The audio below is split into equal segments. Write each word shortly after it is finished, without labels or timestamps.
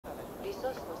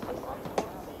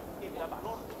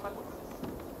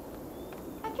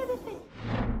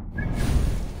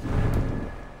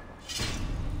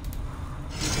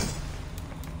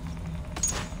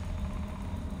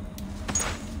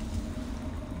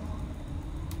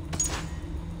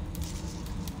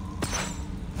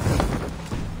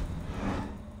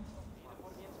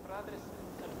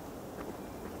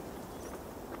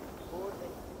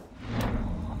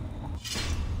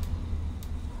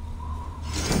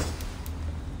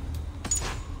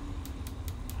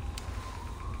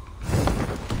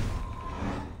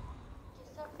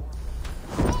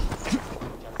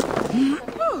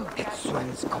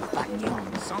compagnons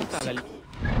sont à la...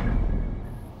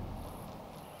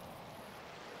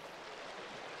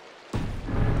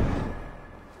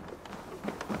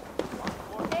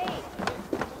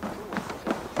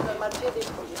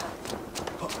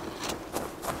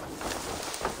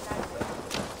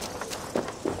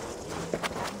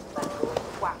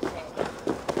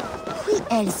 Qui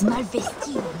els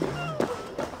malvestiti?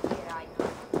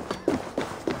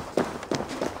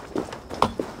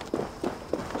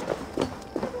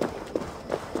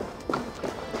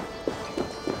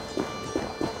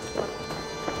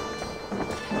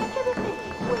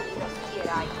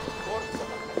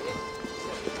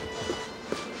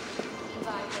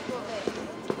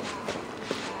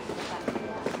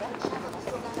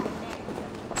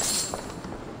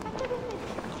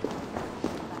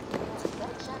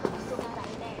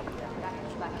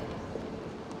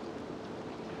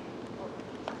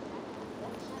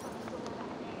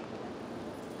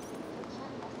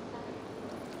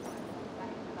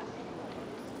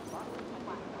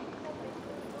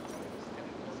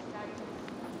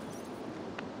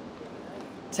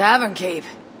 Tavern keep.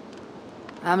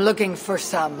 I'm looking for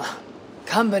some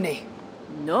company.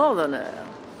 Northerner.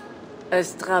 A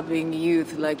strapping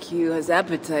youth like you has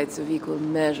appetites of equal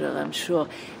measure, I'm sure.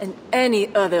 And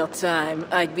any other time,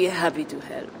 I'd be happy to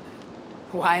help.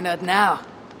 Why not now?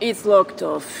 It's locked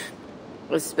off.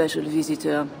 A special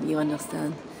visitor, you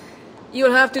understand.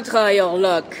 You'll have to try your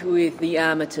luck with the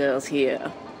amateurs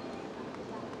here.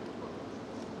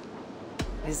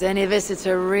 Is any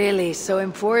visitor really so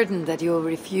important that you'll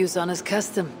refuse honest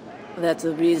custom? That's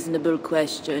a reasonable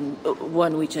question,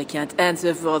 one which I can't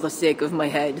answer for the sake of my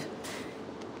head.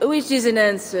 Which is an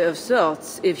answer of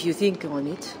sorts, if you think on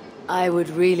it. I would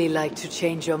really like to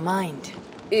change your mind.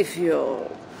 If your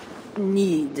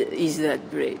need is that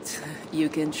great, you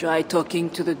can try talking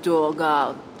to the door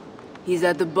guard. He's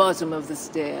at the bottom of the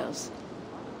stairs.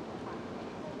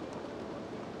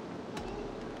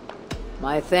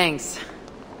 My thanks.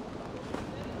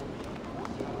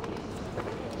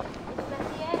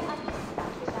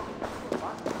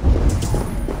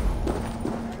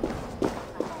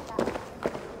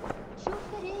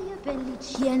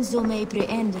 Cienzo mei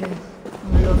preendre,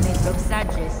 lo me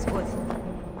proxages quod.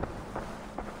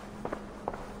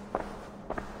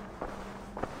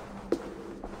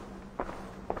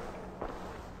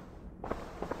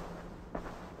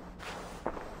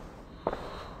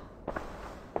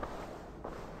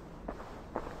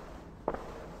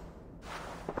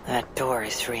 That door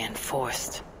is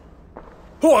reinforced.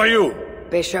 Who are you?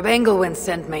 Bishop Engelwin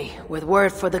sent me, with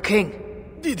word for the king.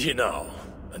 Did he now?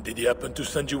 And did he happen to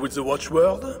send you with the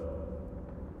watchword?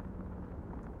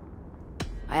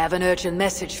 I have an urgent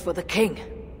message for the king.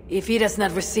 If he does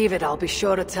not receive it, I'll be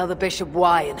sure to tell the bishop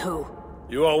why and who.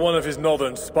 You are one of his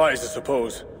northern spies, I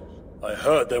suppose. I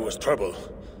heard there was trouble.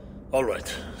 All right,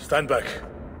 stand back.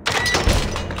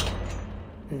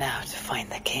 Now to find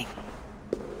the king.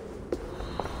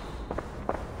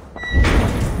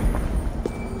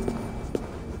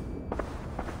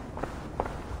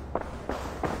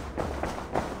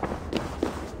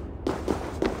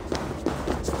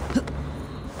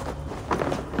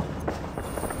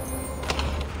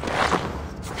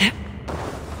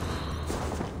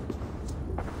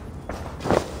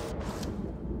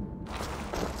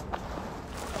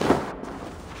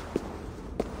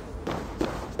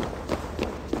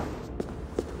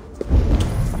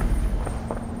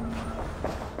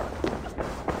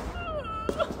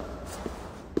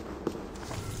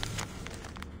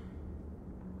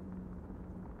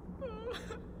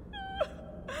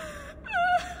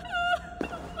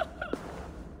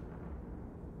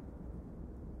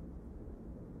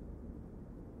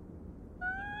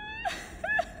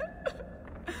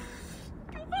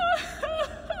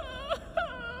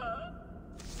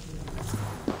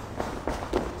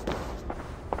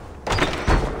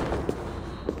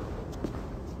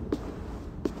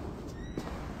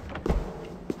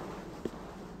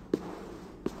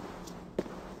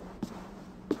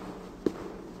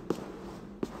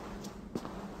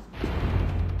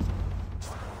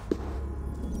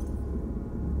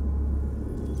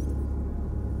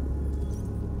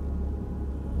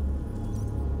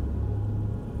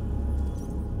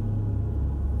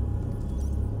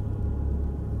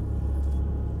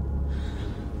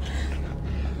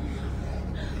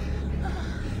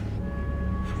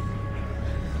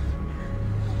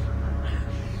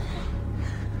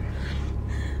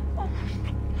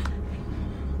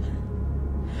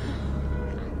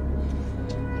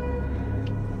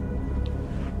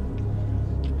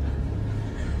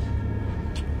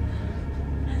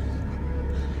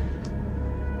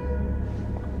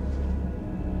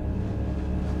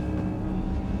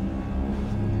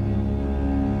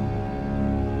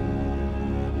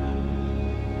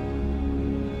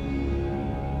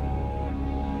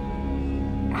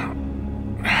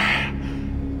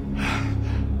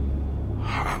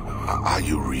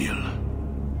 you real?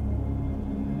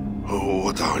 Oh,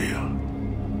 what are you?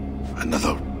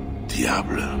 Another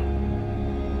Diable?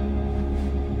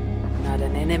 Not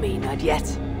an enemy, not yet.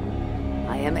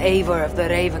 I am Eivor of the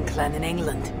Raven Clan in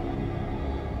England.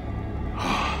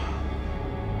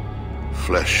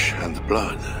 Flesh and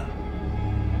blood.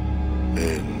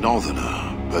 A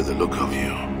northerner, by the look of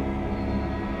you.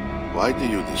 Why do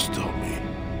you disturb me?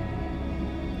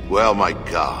 Where are my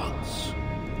guards?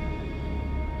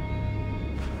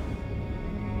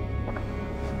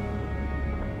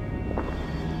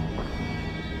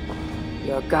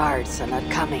 Your guards are not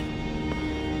coming.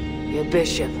 Your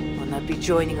bishop will not be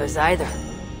joining us either.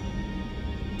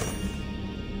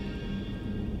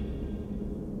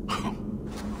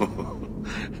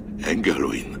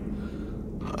 Engelwin,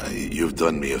 you've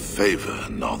done me a favor,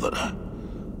 Northerner,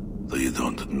 though you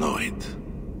don't know it.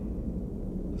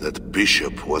 That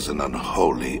bishop was an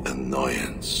unholy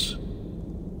annoyance.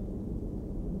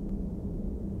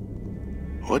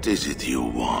 What is it you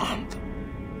want?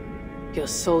 Your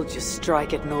soldiers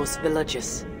strike at Norse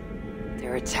villages.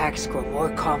 Their attacks grow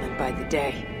more common by the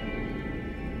day.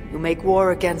 You make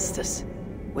war against us,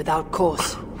 without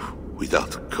cause.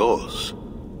 Without cause?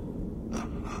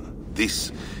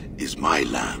 This is my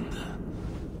land.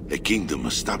 A kingdom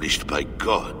established by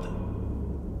God.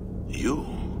 You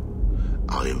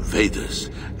are invaders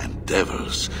and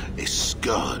devils, a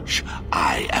scourge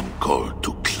I am called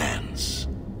to cleanse.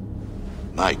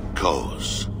 My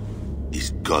cause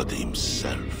is God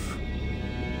himself.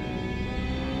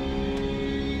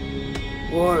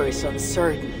 War is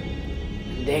uncertain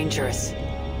and dangerous.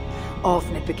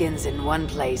 Often it begins in one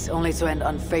place, only to end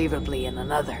unfavorably in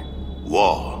another.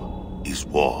 War is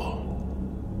war.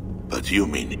 But you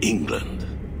mean England?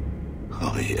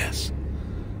 Oh yes.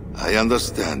 I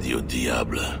understand you,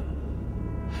 Diable.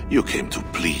 You came to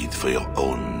plead for your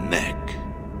own neck.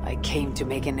 I came to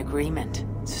make an agreement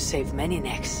to save many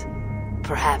necks.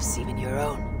 Perhaps even your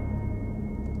own.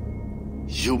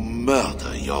 You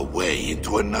murder your way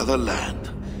into another land,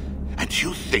 and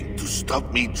you think to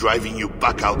stop me driving you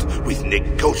back out with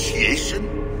negotiation?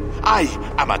 I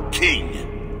am a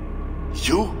king.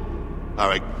 You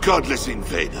are a godless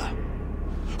invader.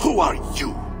 Who are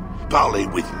you? Parley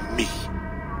with me.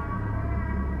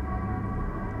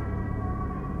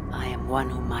 I am one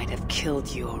who might have killed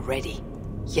you already,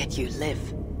 yet you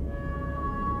live.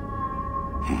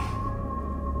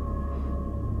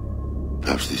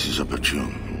 Perhaps this is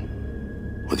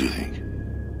opportune. What do you think?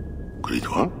 Could it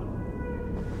work?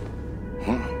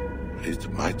 It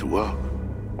might work.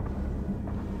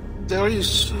 There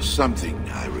is something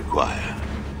I require.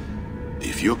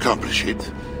 If you accomplish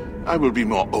it, I will be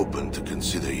more open to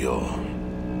consider your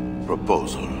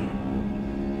proposal.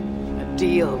 A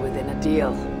deal within a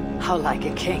deal. How like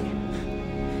a king.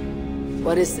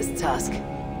 What is this task?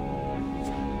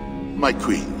 My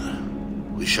queen,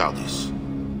 Richardis,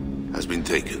 has been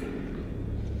taken.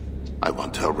 I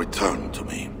want her returned to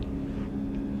me.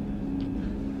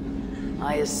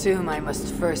 I assume I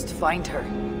must first find her.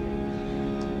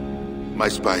 My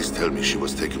spies tell me she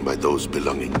was taken by those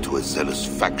belonging to a zealous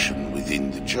faction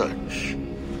within the church.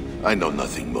 I know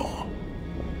nothing more.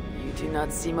 You do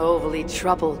not seem overly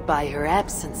troubled by her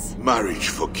absence. Marriage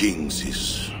for kings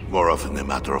is more often a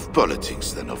matter of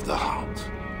politics than of the heart.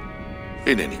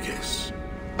 In any case,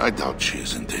 I doubt she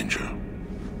is in danger.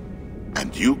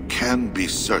 And you can be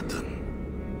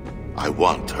certain. I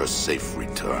want her safe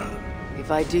return.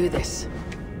 If I do this,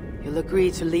 you'll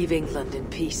agree to leave England in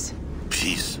peace.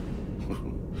 Peace?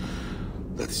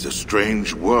 That is a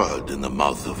strange word in the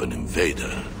mouth of an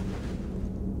invader.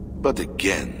 But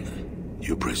again,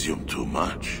 you presume too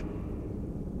much.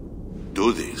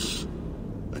 Do this,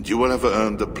 and you will have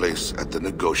earned a place at the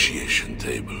negotiation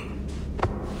table.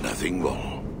 Nothing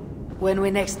more. When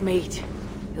we next meet,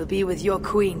 you'll be with your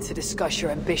queen to discuss your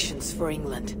ambitions for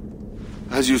England.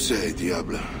 As you say,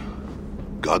 Diable.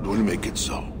 God will make it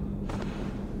so.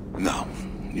 Now,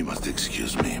 you must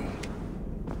excuse me.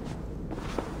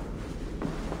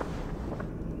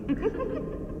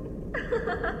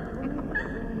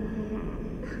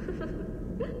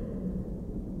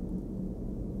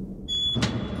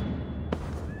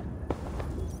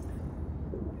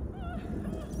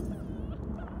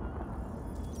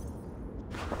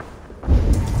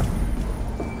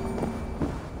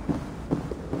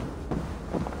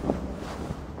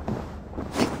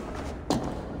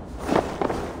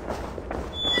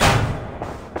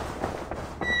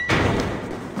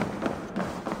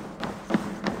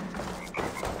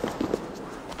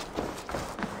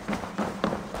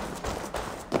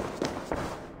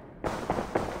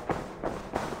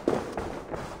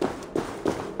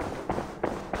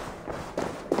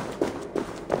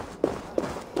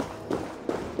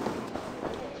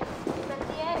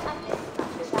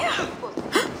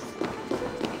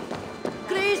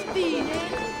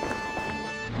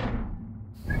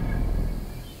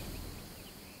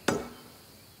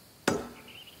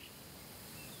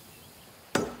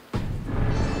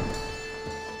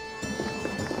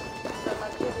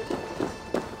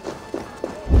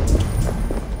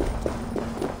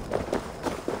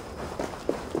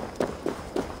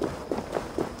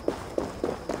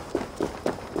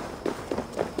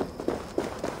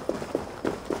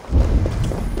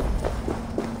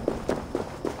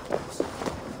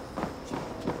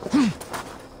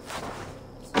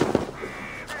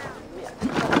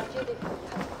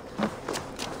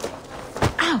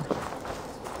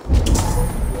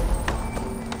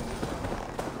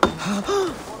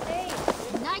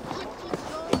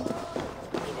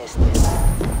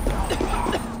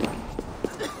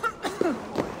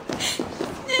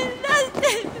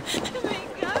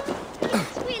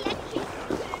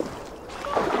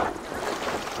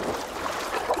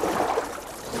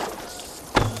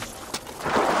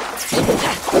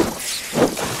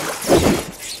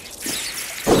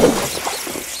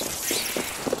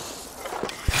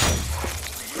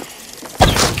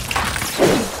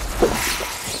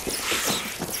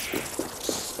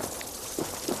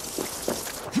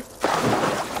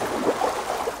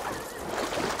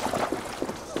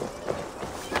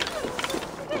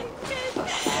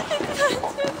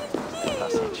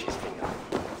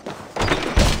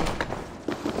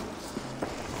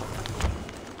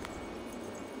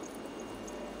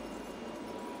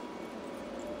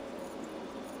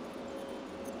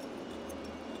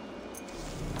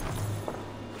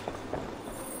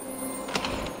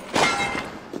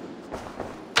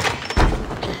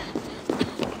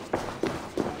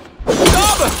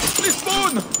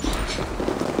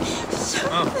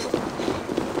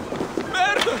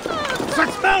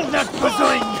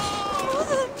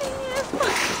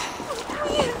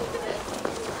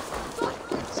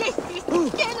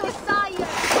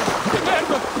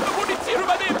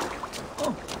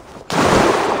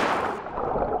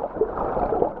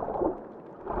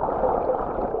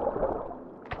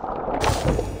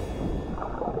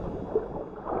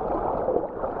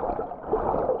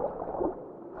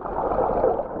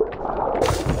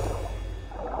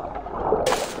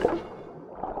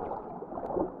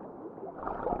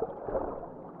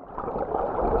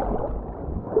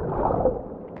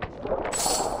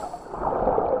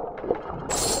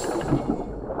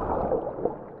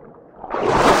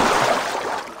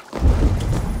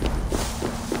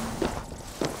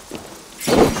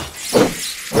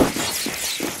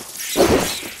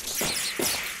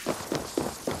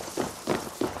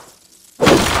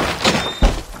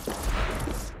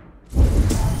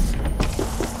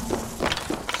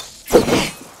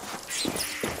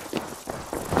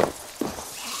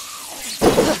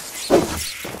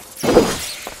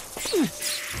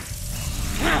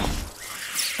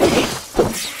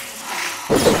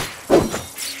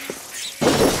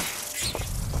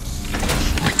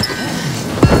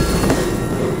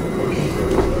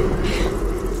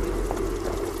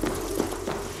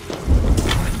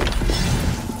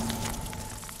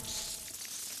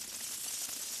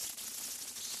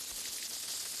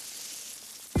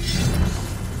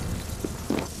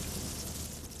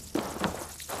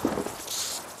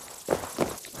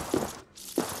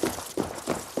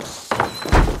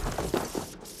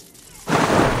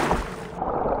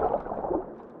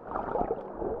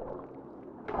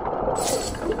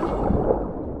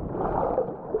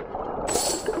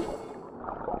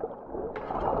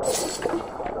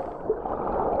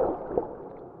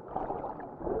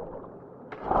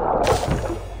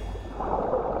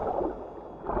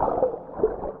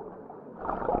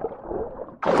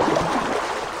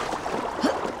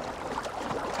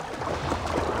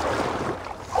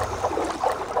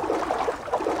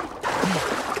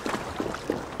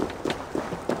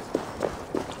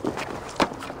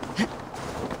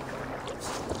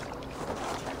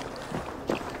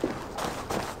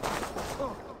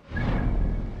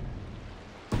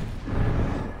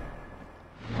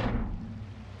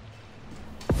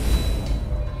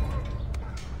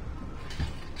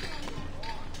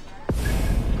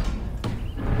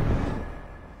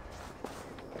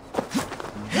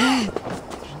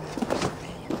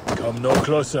 Come no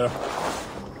closer.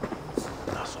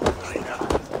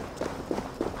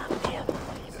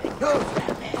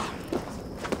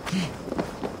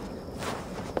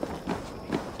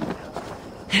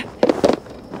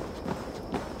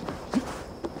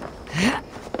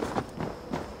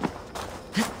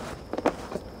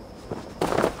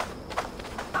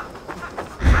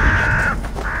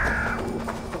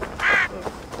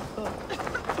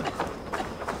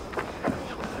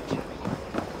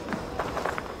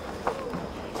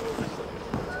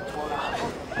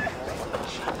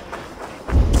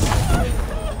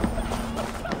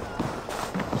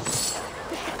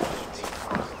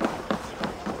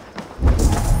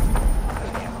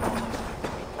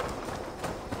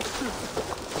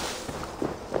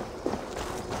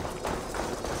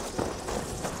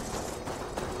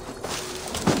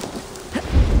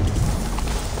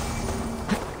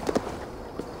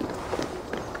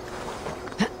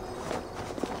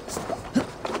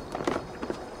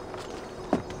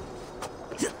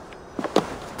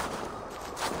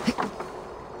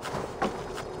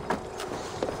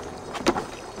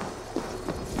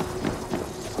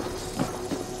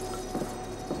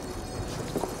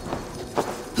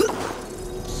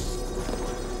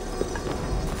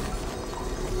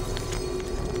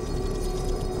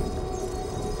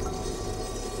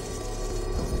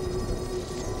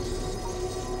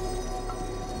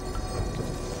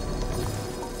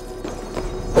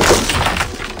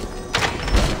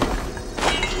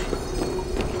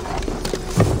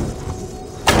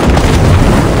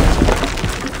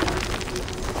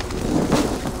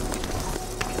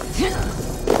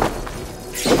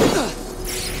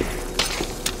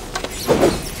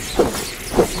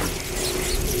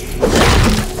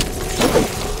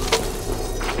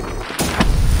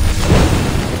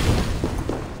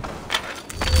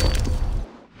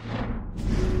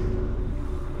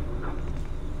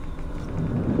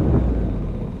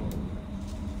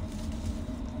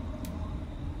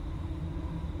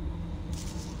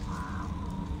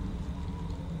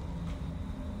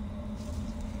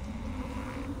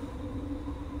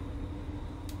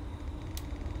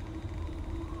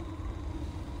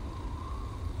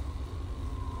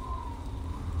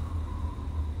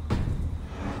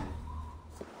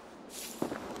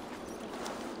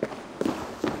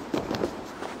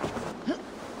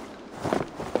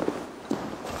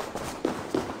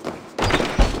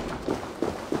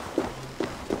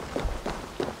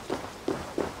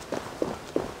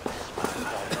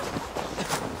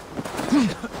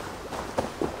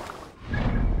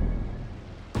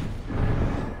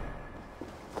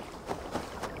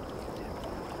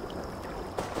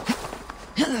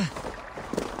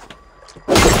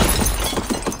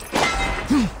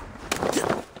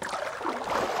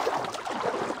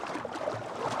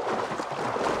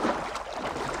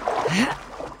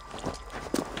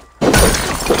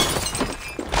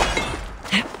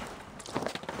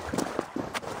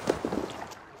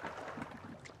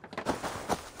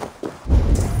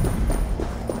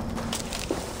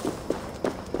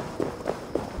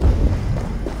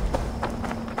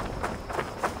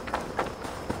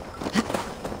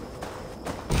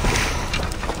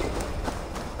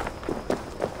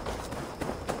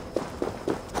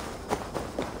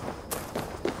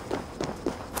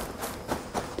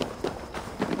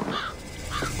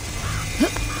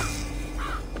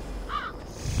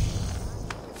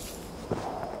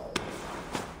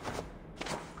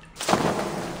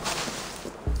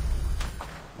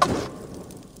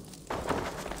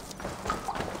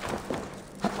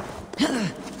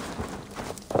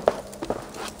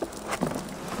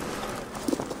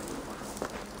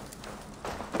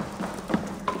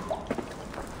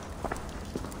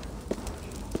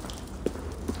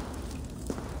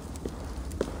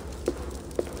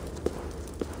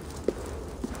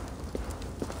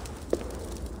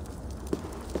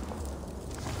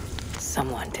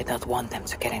 Someone did not want them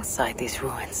to get inside these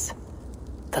ruins.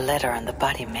 The letter and the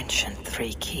body mentioned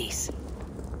 3 keys.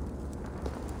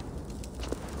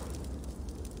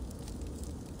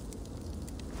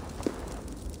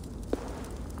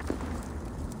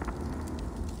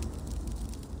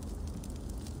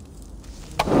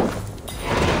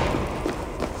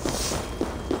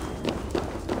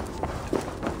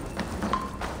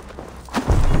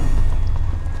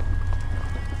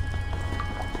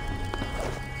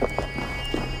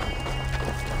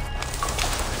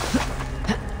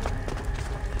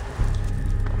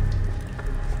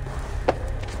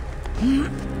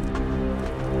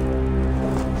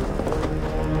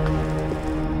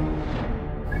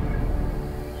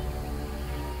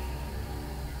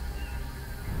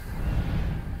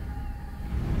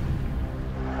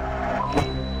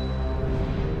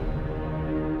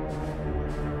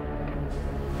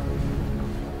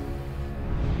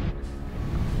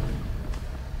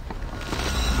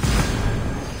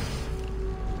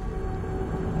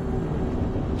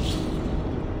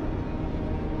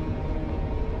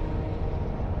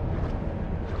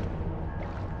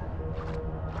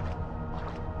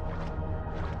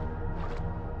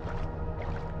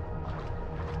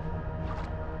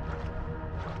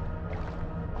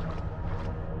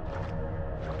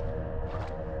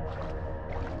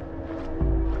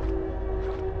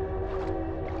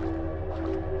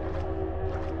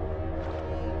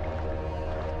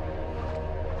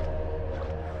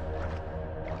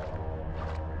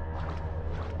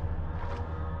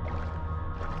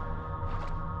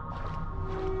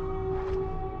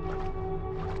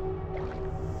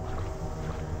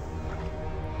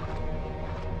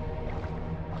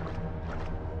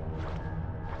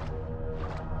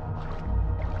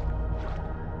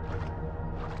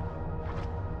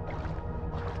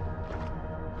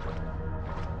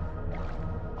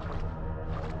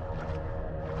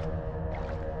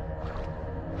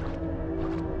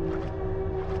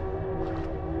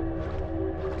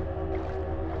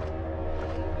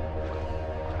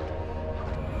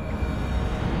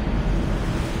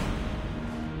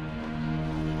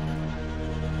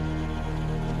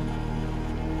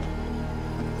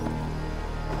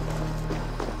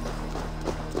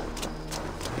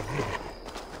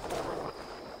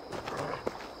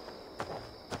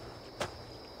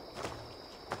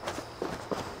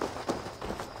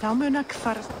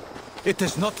 It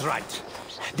is not right.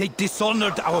 They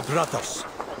dishonored our brothers.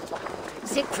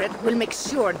 Siegfried will make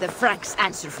sure the Franks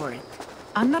answer for it.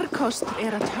 Annar kost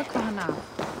að höggva hann af.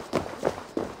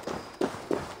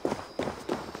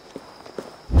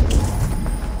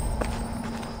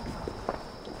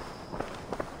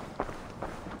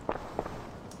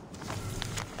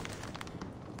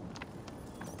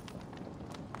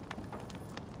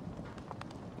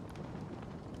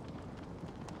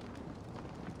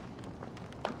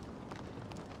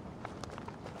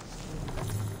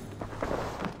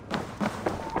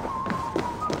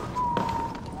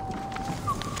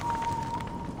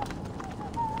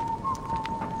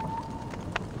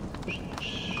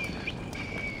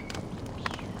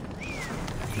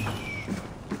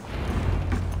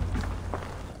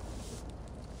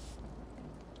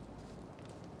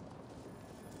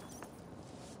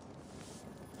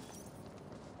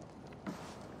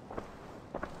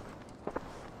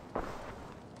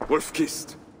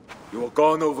 Wolf-Kissed, you were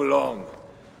gone over long.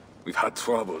 We've had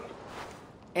trouble.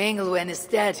 Engelwen is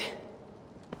dead.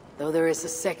 Though there is a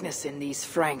sickness in these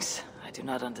Franks, I do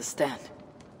not understand.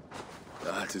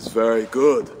 That is very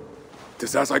good. It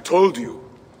is as I told you.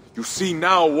 You see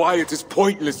now why it is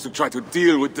pointless to try to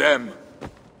deal with them.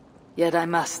 Yet I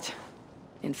must.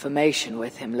 Information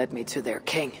with him led me to their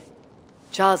king.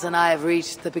 Charles and I have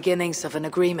reached the beginnings of an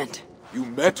agreement. You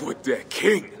met with their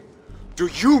king? Do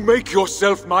you make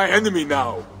yourself my enemy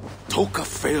now? Toka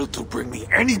failed to bring me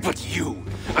any but you,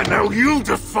 and now you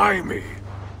defy me!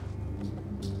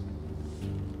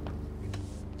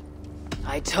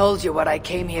 I told you what I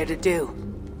came here to do.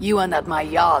 You are not my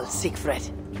Jarl,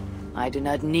 Siegfried. I do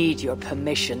not need your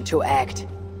permission to act.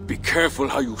 Be careful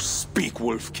how you speak,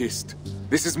 Wolf-Kissed.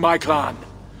 This is my clan.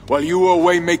 While you were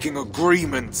away making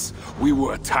agreements, we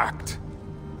were attacked.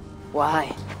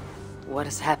 Why? What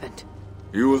has happened?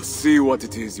 You will see what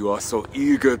it is you are so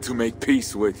eager to make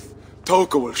peace with.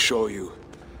 Toka will show you.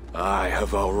 I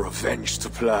have our revenge to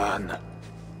plan.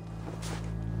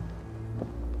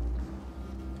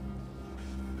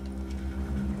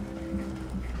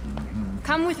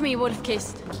 Come with me,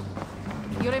 Wolf-Kissed.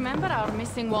 You remember our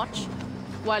missing watch?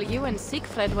 While you and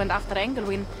Siegfried went after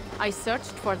Engelwin, I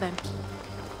searched for them.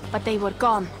 But they were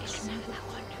gone.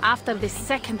 After the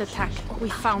second attack, we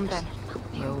found them.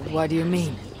 Well, what do you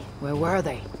mean? Where were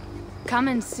they? Come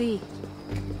and see.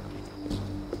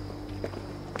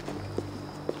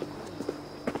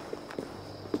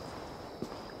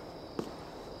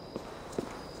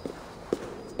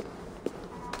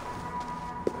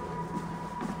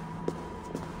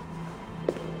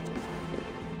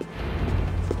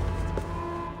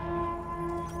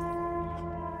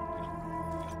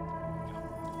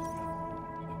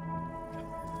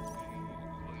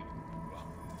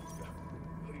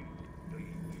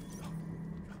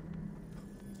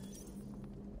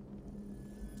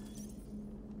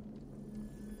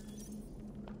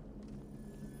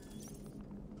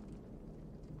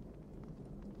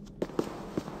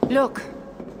 Look.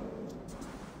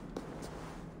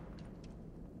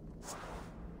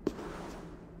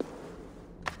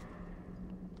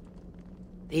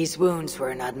 These wounds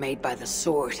were not made by the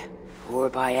sword, or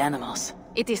by animals.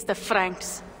 It is the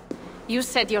Franks. You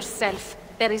said yourself,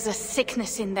 there is a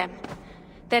sickness in them.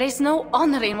 There is no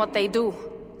honor in what they do.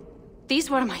 These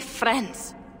were my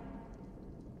friends.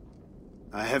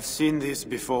 I have seen this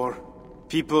before.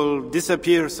 People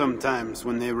disappear sometimes.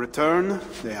 When they return,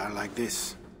 they are like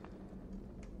this.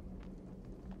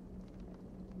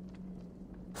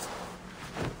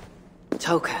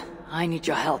 Toka, I need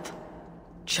your help.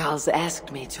 Charles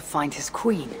asked me to find his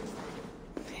queen.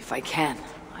 If I can,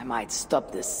 I might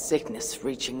stop this sickness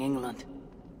reaching England.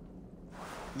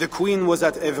 The queen was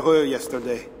at Evreux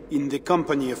yesterday, in the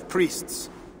company of priests.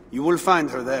 You will find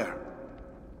her there.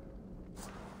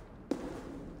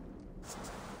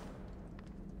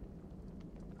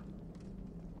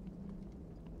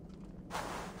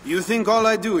 You think all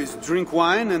I do is drink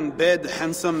wine and bed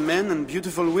handsome men and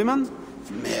beautiful women?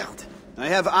 Merde. I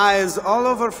have eyes all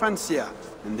over Francia,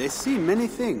 and they see many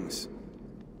things.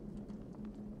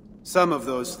 Some of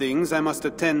those things I must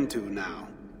attend to now.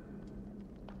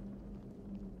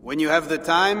 When you have the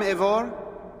time, Eivor,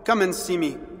 come and see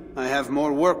me. I have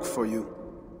more work for you.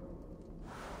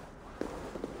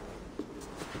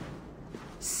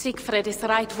 Siegfried is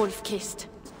right, Wolf-Kissed.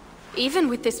 Even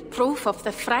with this proof of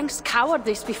the Franks'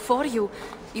 cowardice before you,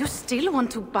 you still want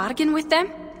to bargain with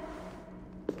them?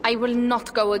 I will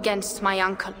not go against my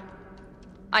uncle.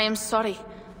 I am sorry.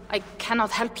 I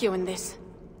cannot help you in this.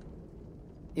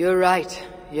 You're right.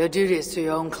 Your duty is to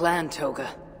your own clan, Toga.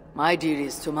 My duty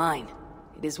is to mine.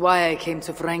 It is why I came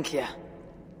to Francia.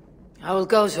 I will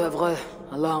go to Evreux,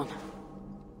 alone.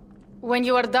 When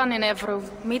you are done in Evreux,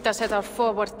 meet us at our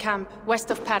forward camp,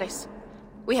 west of Paris.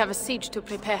 We have a siege to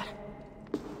prepare.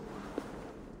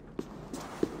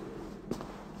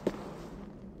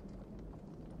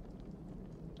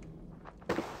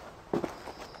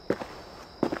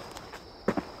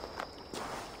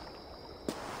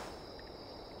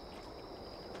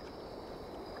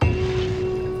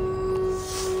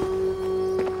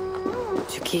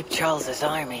 To keep Charles's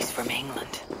armies from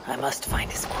England, I must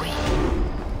find his queen.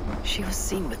 She was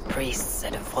seen with priests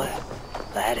at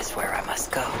Evreux. That is where I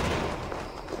must go.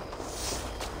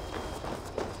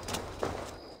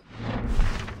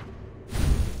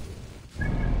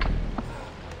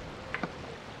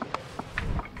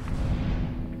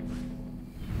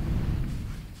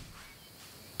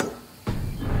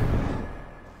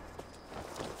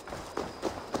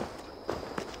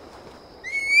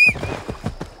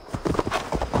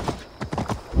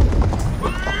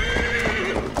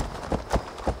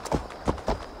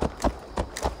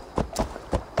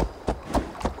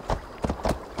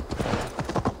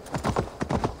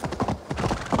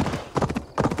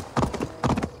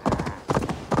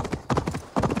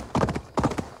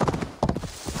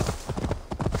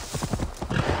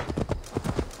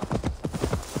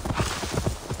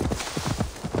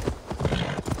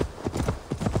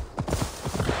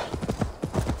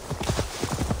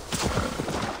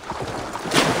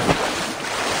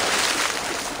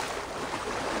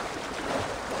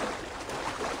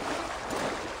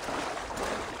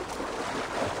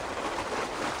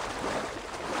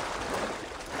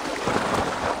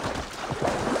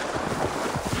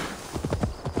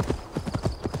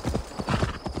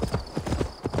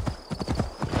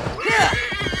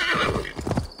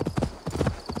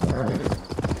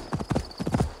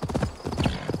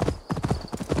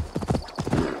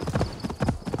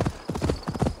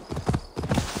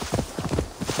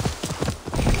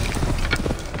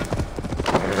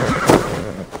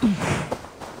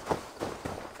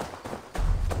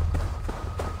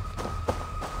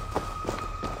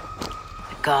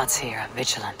 gods here are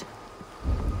vigilant.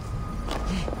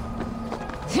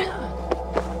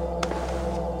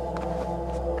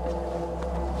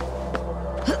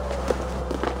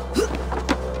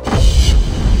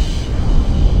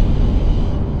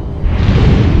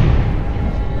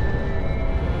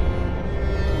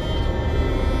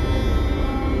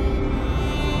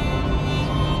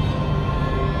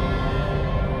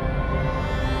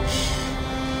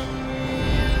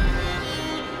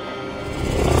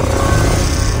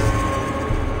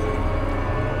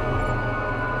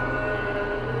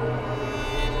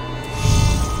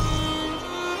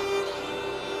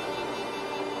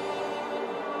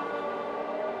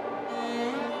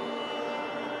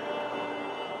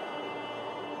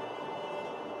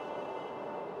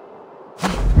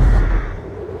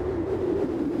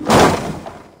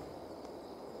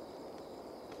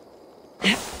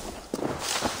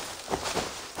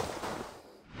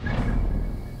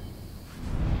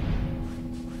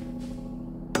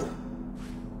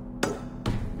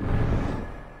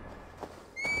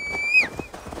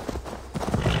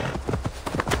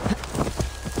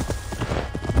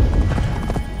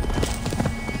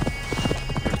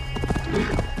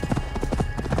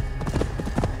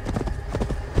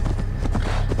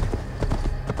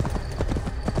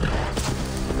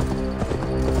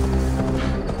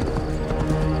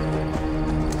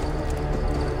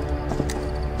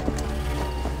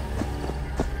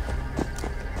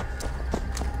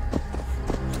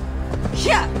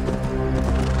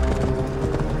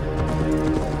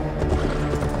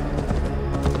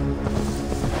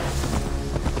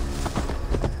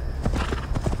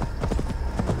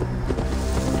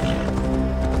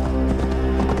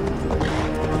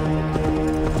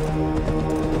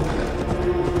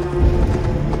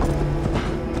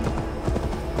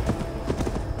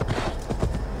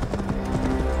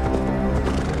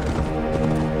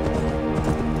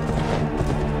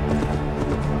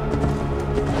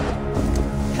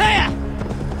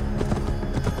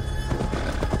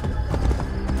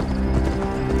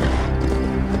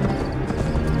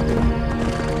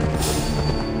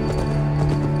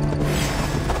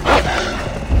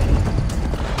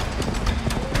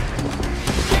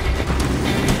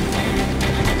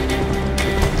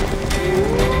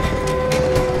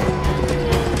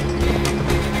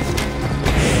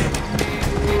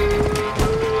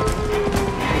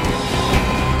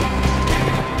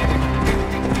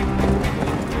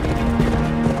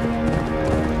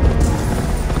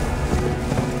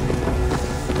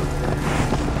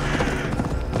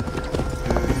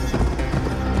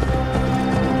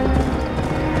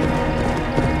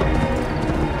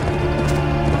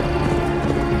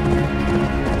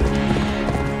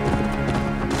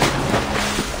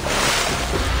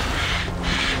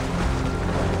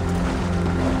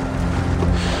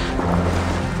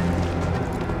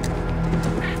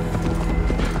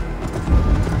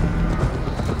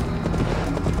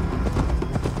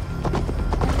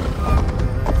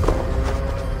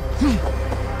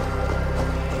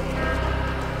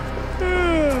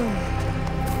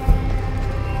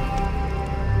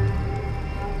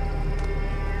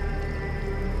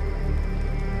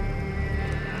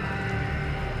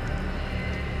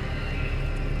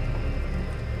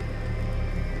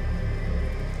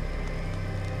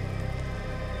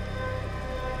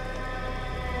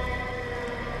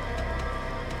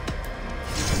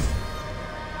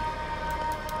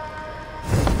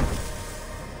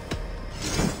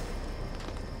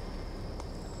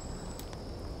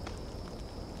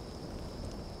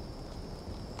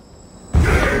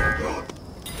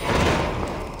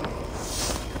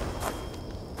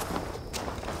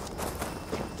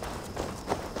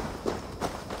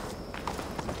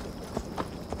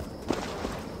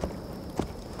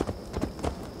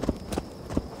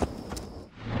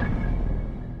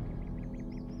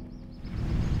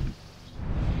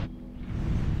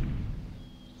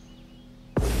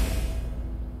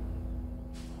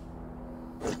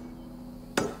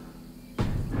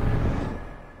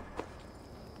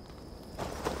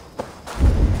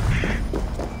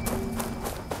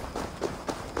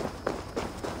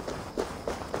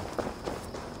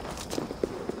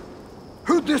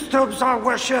 Who disturbs our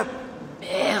worship?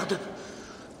 Merde!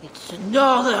 It's the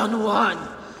northern one!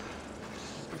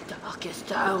 The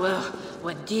darkest hour,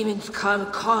 when demons come,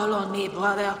 call on me,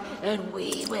 brother, and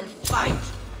we will fight!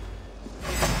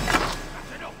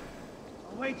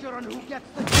 A wager on who gets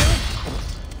the kill?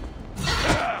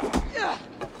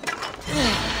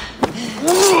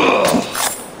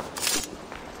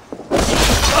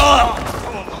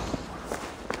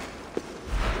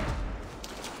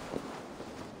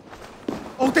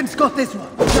 Odin's got this one.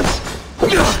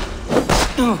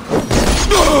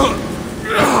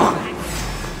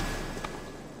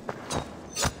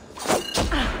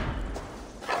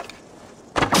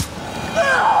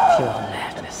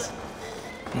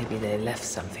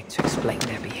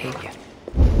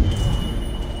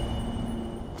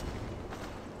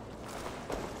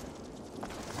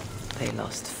 They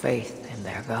lost faith in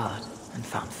their god and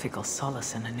found fickle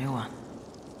solace in a new one.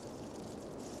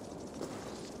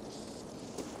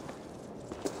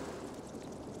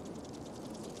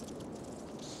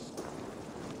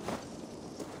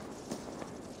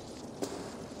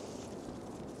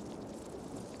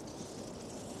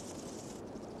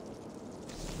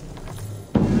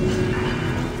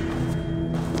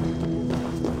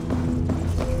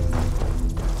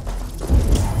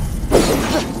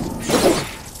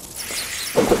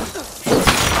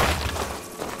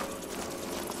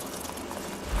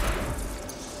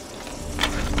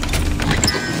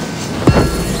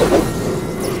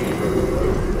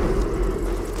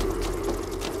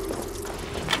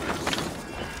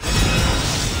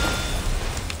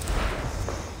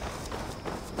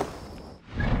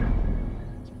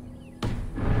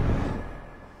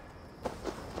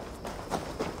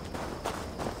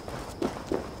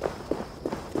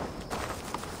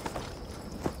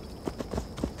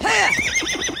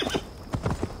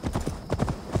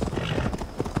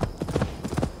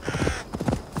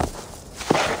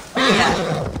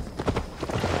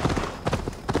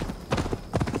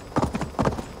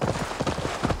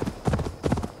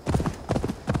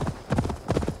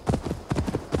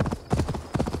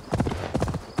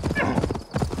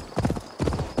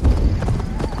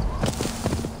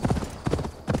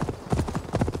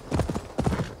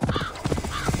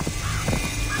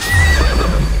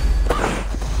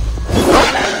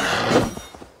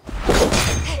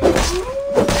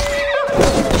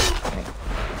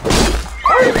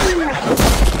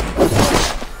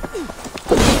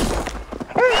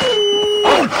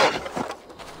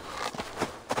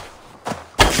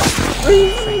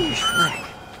 Frankish flag.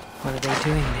 What are they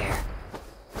doing there?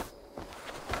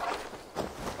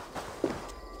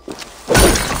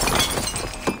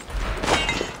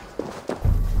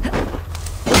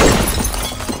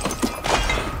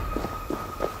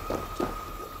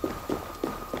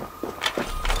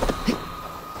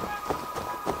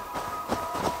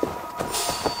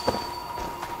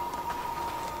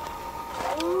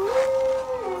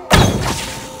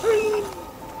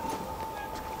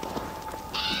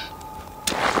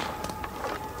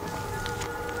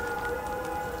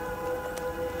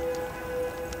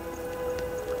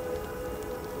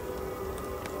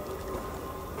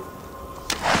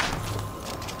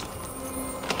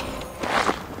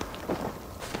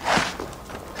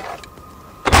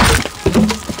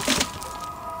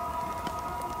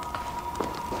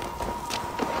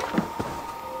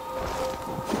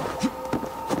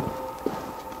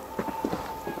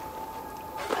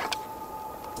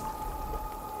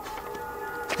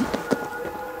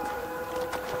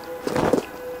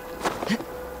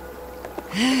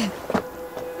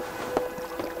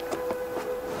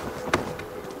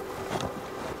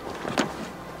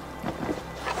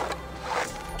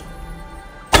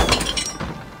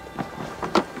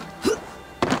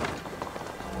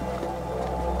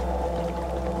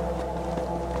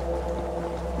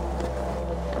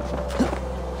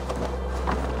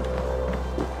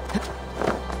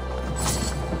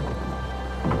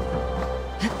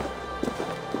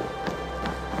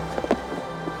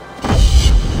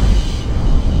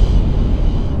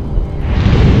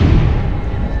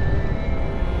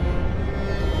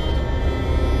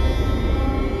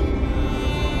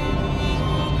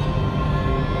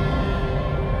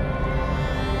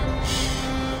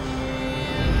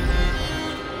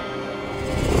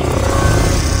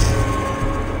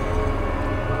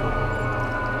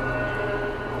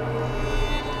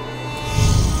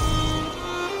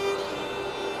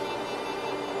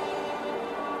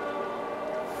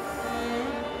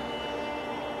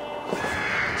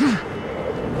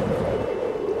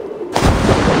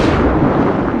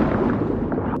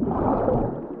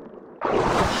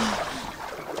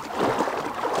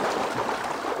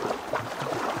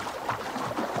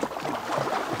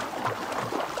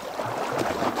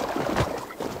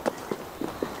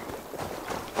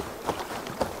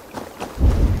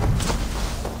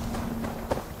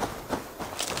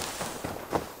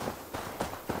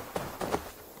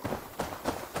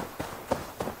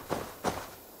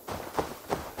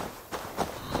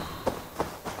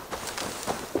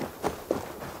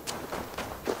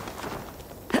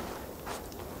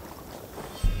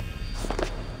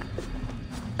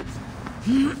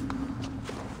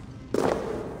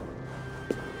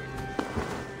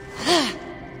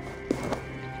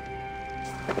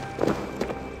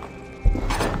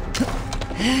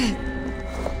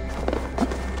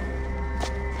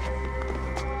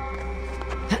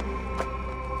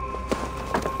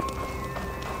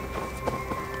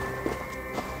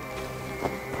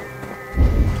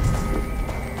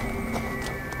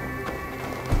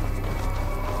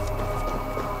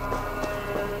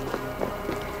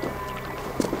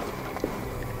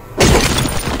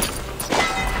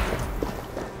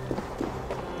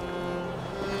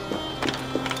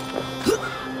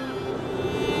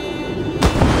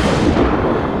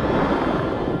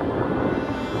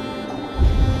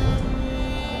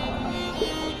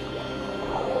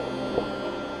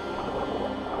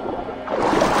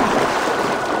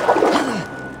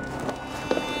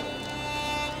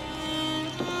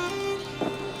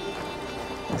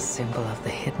 symbol of the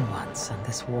Hidden Ones on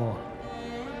this wall.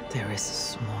 There is a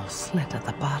small slit at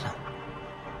the bottom.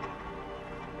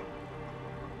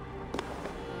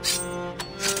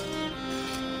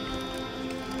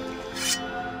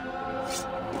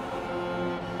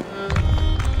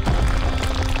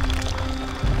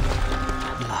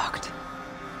 Unlocked.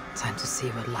 Time to see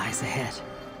what lies ahead.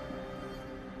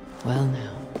 Well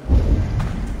now.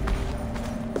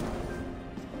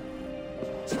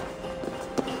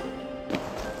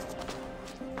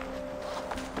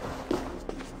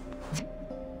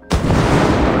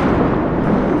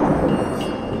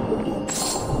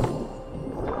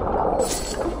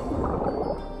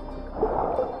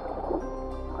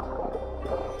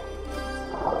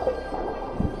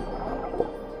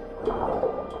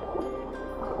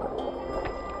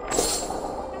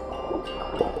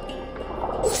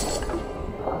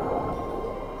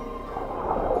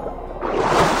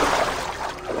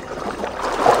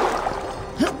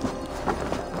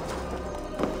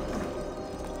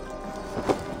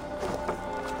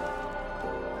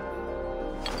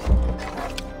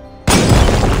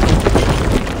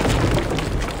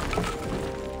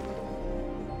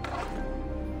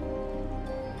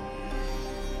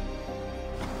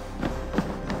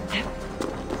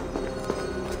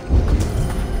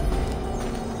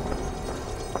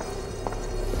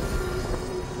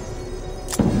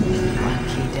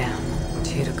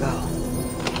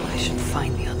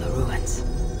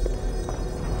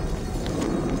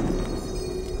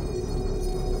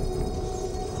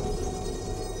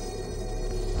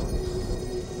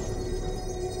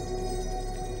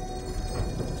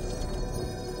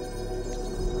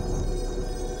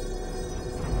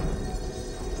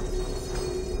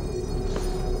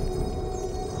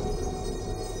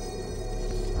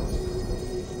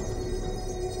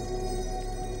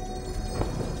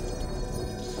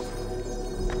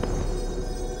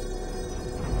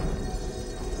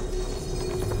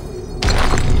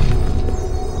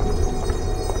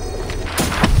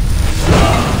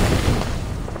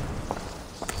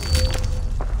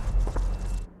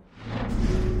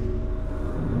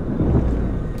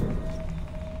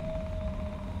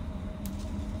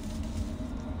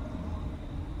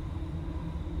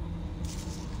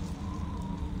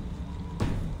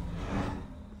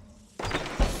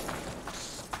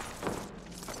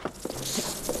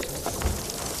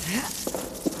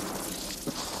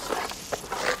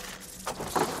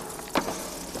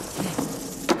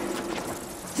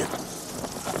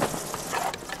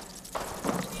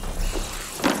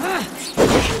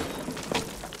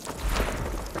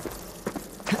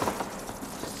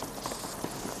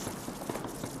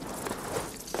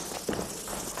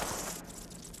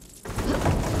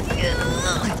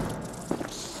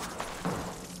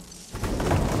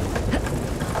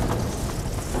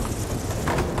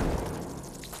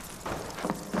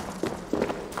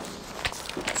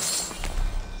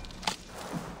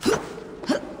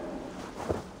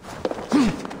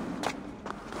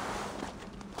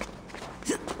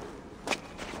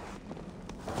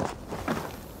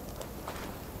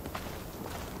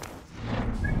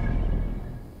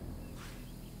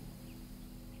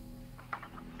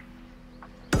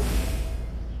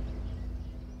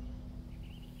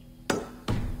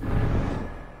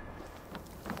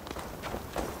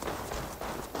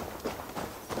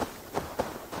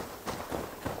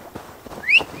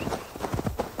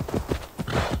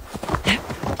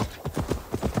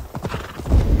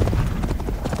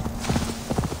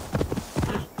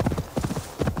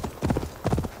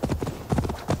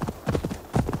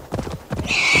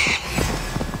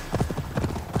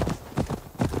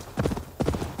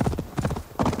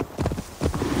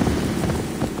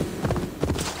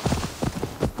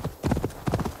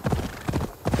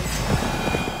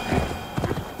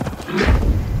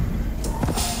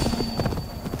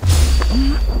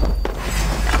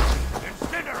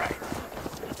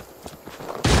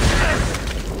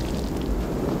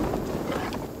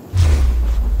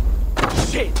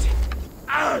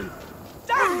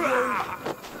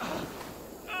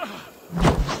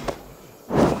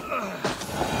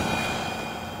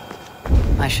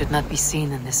 I should not be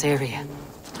seen in this area.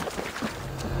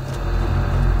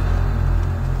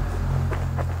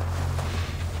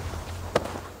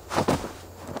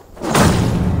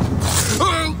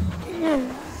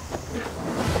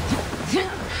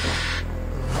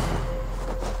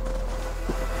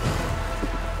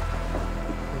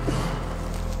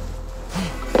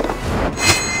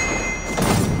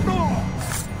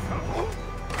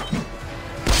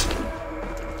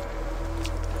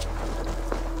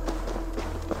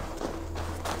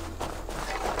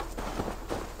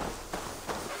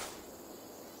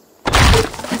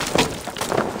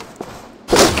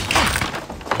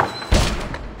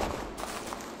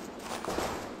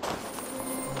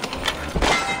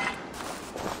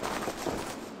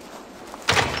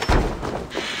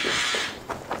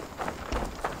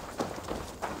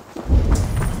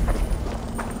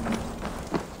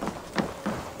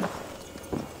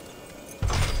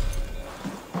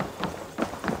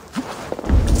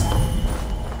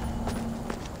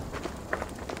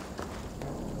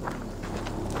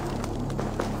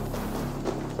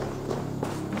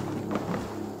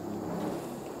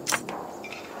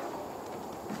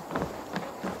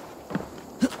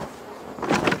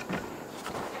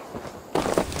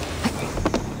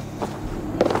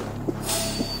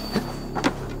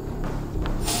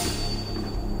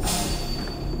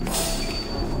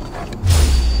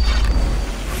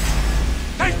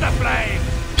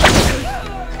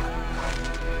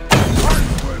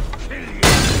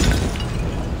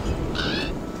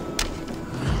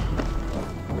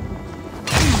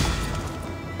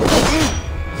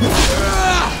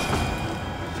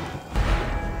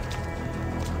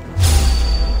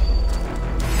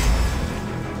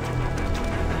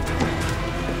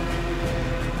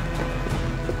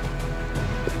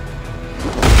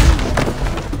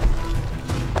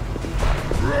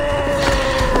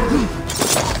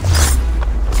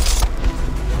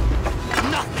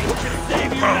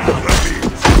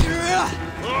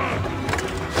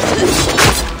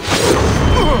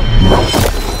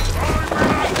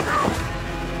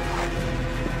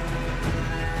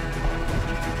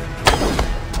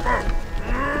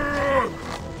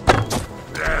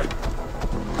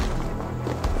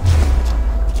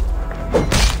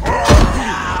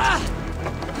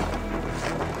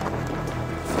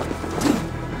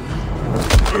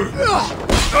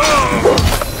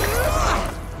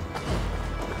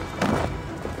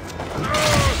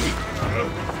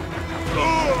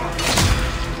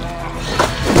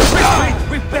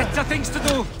 better things to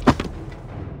do!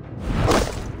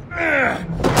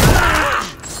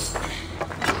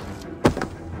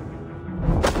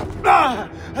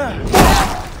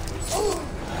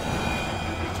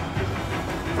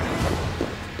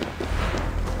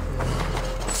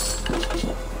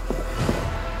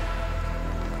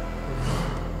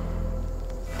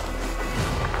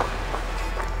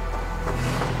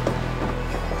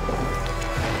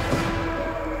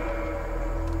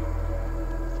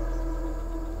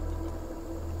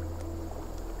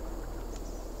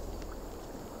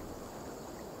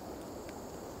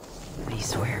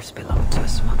 These wares belong to a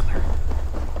smuggler.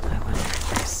 I wonder if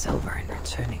there's silver in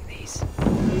returning these.